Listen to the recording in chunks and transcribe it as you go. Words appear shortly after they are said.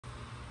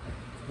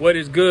What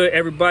is good,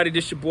 everybody?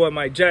 This your boy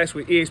Mike Jacks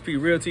with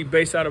eXp Realty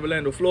based out of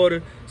Orlando,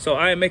 Florida. So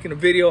I am making a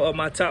video of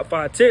my top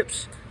 5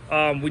 tips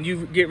when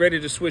you get ready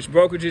to switch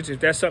brokerages. If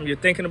that's something you're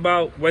thinking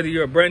about, whether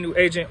you're a brand new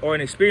agent or an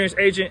experienced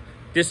agent,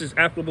 this is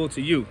applicable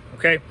to you,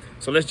 okay?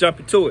 So let's jump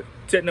into it.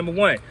 Tip number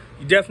 1,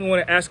 you definitely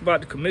want to ask about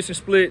the commission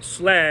split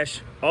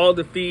 / all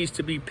the fees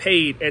to be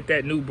paid at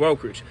that new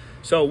brokerage.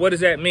 So what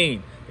does that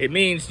mean? It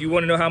means you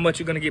want to know how much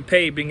you're going to get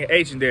paid being an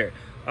agent there.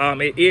 At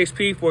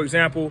eXp, for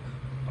example,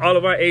 all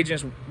of our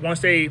agents, once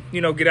they,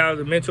 get out of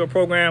the mentor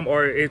program,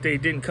 or if they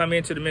didn't come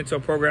into the mentor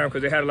program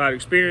because they had a lot of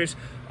experience,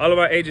 all of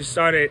our agents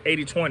start at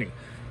 80-20.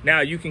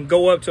 Now, you can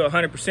go up to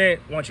 100%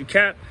 once you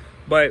cap,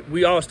 but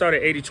we all start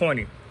at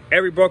 80-20.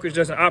 Every brokerage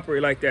doesn't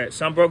operate like that.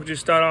 Some brokerages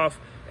start off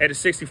at a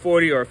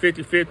 60-40 or a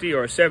 50-50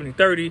 or a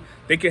 70-30.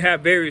 They can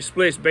have various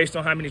splits based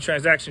on how many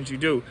transactions you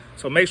do.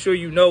 So make sure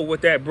you know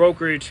what that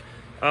brokerage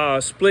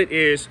split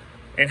is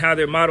and how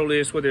their model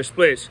is for their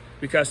splits,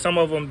 because some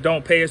of them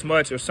don't pay as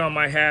much or some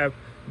might have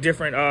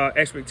different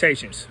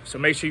expectations. So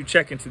make sure you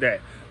check into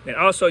that. And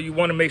also, you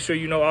want to make sure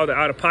you know all the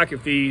out-of-pocket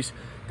fees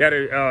that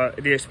are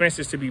the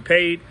expenses to be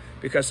paid,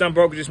 because some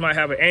brokerages might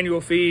have an annual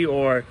fee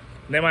or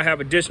they might have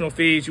additional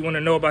fees. You want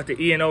to know about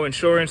the E&O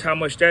insurance, how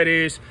much that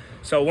is.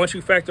 So once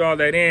you factor all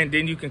that in,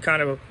 then you can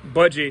kind of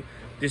budget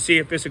to see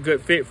if it's a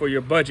good fit for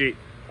your budget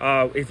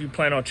if you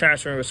plan on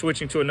transferring or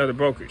switching to another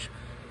brokerage.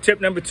 Tip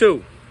number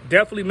 2,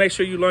 definitely make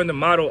sure you learn the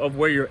model of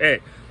where you're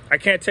at. I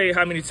can't tell you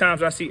how many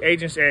times I see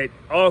agents at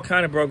all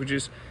kind of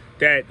brokerages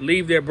that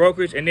leave their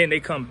brokerage and then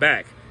they come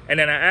back. And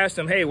then I ask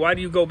them, hey, why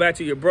do you go back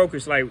to your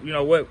brokerage? Like,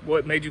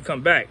 what made you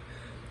come back?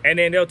 And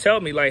then they'll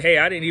tell me like, hey,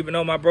 I didn't even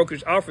know my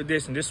brokerage offered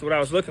this and this is what I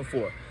was looking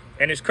for.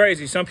 And it's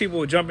crazy. Some people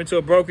will jump into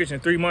a brokerage in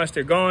 3 months,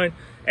 they're gone.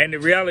 And the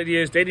reality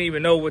is they didn't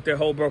even know what their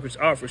whole brokerage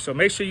offers. So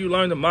make sure you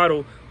learn the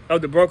model of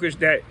the brokerage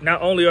that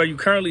not only are you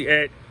currently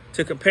at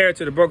to compare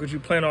to the brokerage you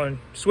plan on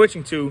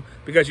switching to,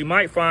 because you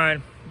might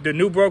find the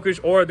new brokerage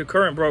or the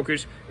current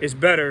brokerage is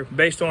better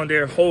based on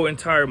their whole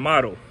entire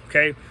model,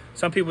 okay?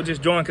 Some people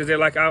just join because they're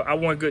like, I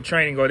want good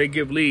training, or they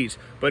give leads,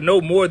 but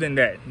know more than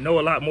that. Know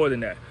a lot more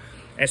than that.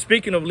 And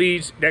speaking of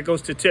leads, that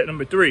goes to tip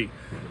number 3.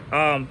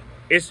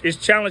 It's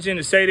challenging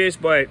to say this,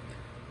 but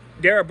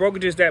there are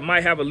brokerages that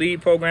might have a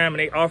lead program and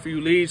they offer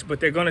you leads, but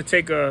they're going to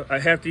take a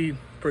hefty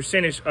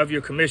percentage of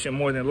your commission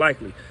more than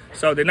likely.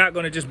 So they're not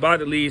going to just buy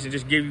the leads and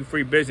just give you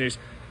free business.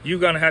 You're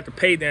going to have to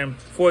pay them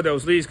for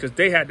those leads because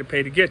they had to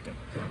pay to get them.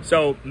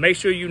 So make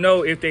sure you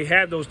know if they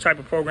have those type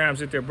of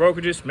programs at their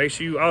brokerages. Make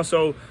sure you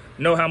also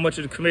know how much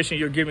of the commission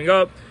you're giving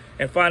up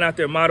and find out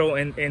their model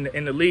and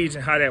the leads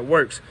and how that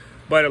works.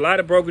 But a lot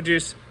of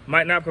brokerages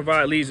might not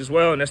provide leads as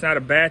well, and that's not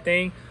a bad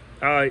thing.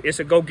 It's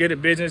a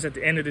go-get-it business at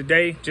the end of the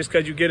day. Just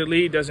because you get a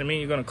lead doesn't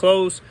mean you're going to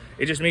close.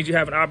 It just means you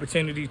have an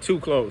opportunity to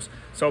close.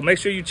 So make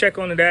sure you check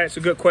on that. It's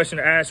a good question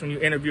to ask when you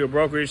interview a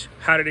brokerage.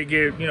 How do they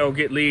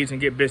get leads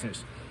and get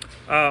business?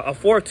 A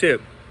 4th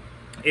tip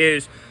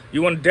is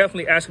you want to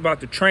definitely ask about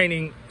the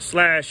training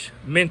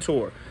 /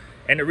 mentor.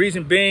 And the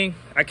reason being,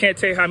 I can't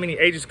tell you how many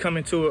agents come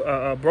into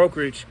a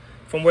brokerage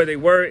from where they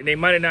were, and they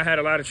might have not had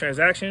a lot of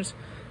transactions.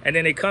 And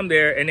then they come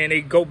there and then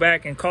they go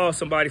back and call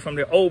somebody from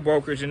their old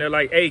brokerage and they're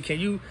like, hey, can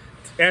you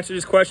answer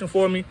this question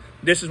for me?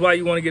 This is why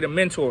you want to get a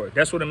mentor.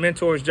 That's what a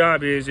mentor's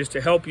job is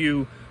to help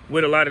you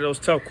with a lot of those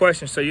tough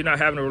questions, so you're not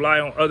having to rely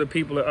on other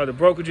people or other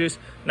brokerages.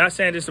 Not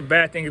saying it's a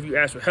bad thing if you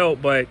ask for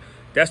help, but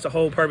that's the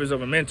whole purpose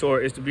of a mentor,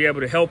 is to be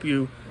able to help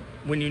you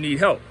when you need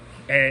help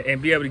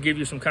and be able to give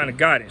you some kind of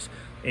guidance.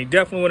 And you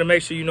definitely want to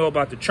make sure you know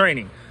about the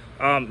training.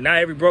 Not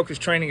every brokerage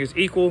training is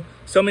equal.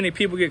 So many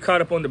people get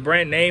caught up on the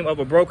brand name of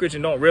a brokerage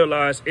and don't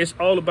realize it's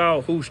all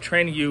about who's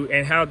training you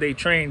and how they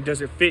train.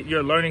 Does it fit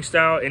your learning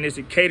style, and is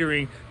it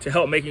catering to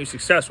help making you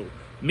successful?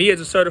 Me as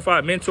a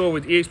certified mentor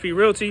with eXp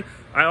Realty,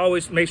 I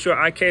always make sure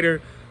I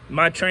cater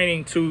my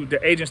training to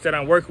the agents that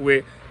I'm working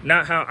with,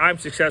 not how I'm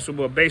successful,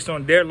 but based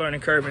on their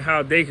learning curve and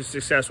how they are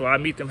successful. I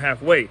meet them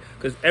halfway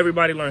because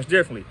everybody learns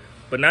differently.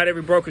 But not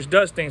every brokerage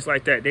does things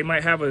like that. They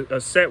might have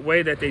a set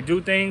way that they do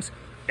things,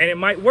 and it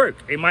might work.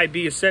 It might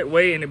be a set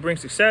way and it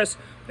brings success,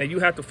 and you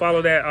have to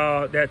follow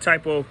that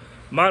type of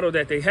model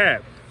that they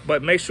have.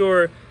 But make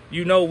sure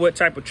you know what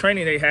type of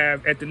training they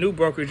have at the new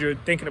brokerage you're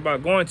thinking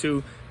about going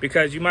to,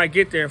 because you might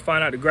get there and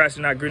find out the grass is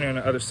not greener on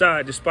the other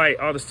side, despite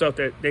all the stuff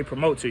that they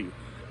promote to you.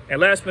 And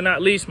last but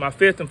not least, my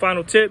 5th and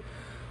final tip,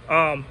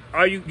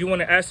 you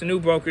want to ask the new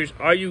brokerage,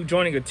 are you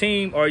joining a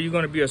team or are you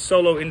going to be a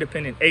solo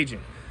independent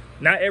agent?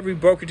 Not every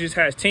brokerage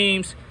has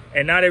teams,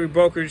 and not every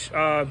brokerage,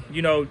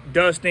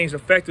 does things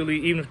effectively,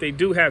 even if they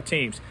do have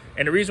teams.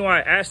 And the reason why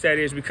I ask that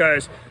is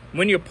because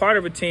when you're part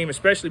of a team,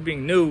 especially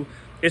being new,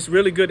 it's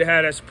really good to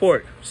have that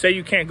support. Say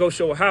you can't go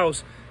show a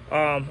house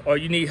or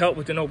you need help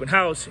with an open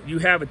house, you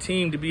have a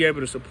team to be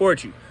able to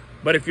support you.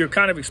 But if you're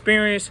kind of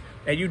experienced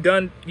and you've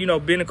done,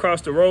 been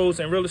across the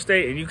roads in real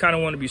estate, and you kind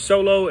of want to be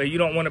solo and you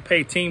don't want to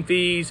pay team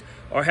fees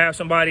or have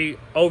somebody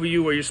over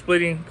you where you're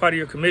splitting part of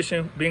your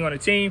commission being on a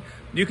team,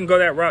 you can go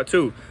that route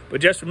too. But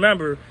just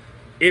remember,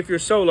 if you're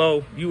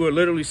solo, you are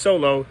literally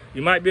solo.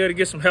 You might be able to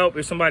get some help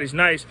if somebody's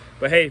nice,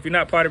 but hey, if you're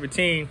not part of a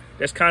team,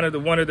 that's kind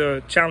of one of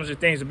the challenging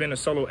things of being a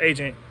solo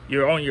agent.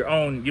 You're on your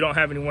own. You don't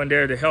have anyone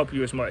there to help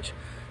you as much.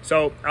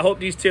 So I hope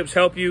these tips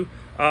help you.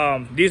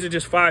 These are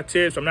just 5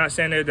 tips. I'm not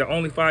saying they're the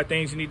only 5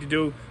 things you need to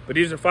do, but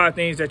these are 5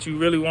 things that you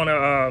really want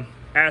to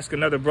ask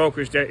another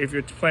brokerage that if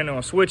you're planning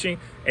on switching.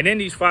 And in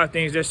these 5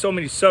 things, there's so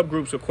many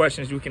subgroups of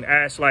questions you can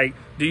ask, like,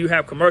 do you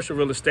have commercial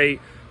real estate?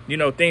 You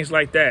know, things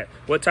like that.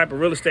 What type of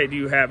real estate do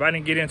you have? I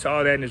didn't get into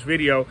all that in this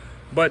video,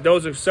 but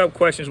those are sub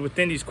questions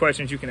within these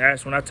questions you can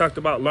ask. When I talked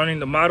about learning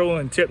the model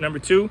and tip number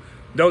 2,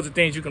 those are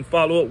things you can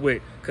follow up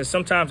with, because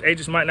sometimes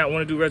agents might not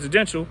want to do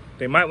residential.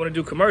 They might want to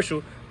do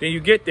commercial. Then you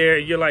get there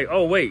and you're like,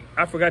 oh, wait,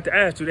 I forgot to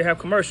ask, do they have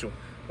commercial?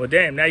 Well,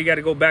 damn, now you got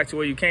to go back to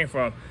where you came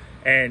from.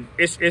 And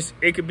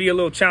it could be a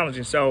little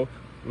challenging. So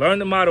learn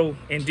the model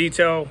in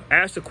detail.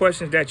 Ask the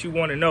questions that you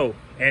want to know.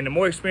 And the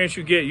more experience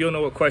you get, you'll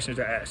know what questions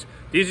to ask.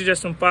 These are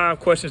just some 5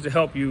 questions to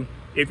help you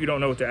if you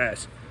don't know what to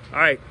ask. All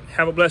right.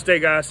 Have a blessed day,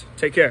 guys.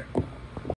 Take care.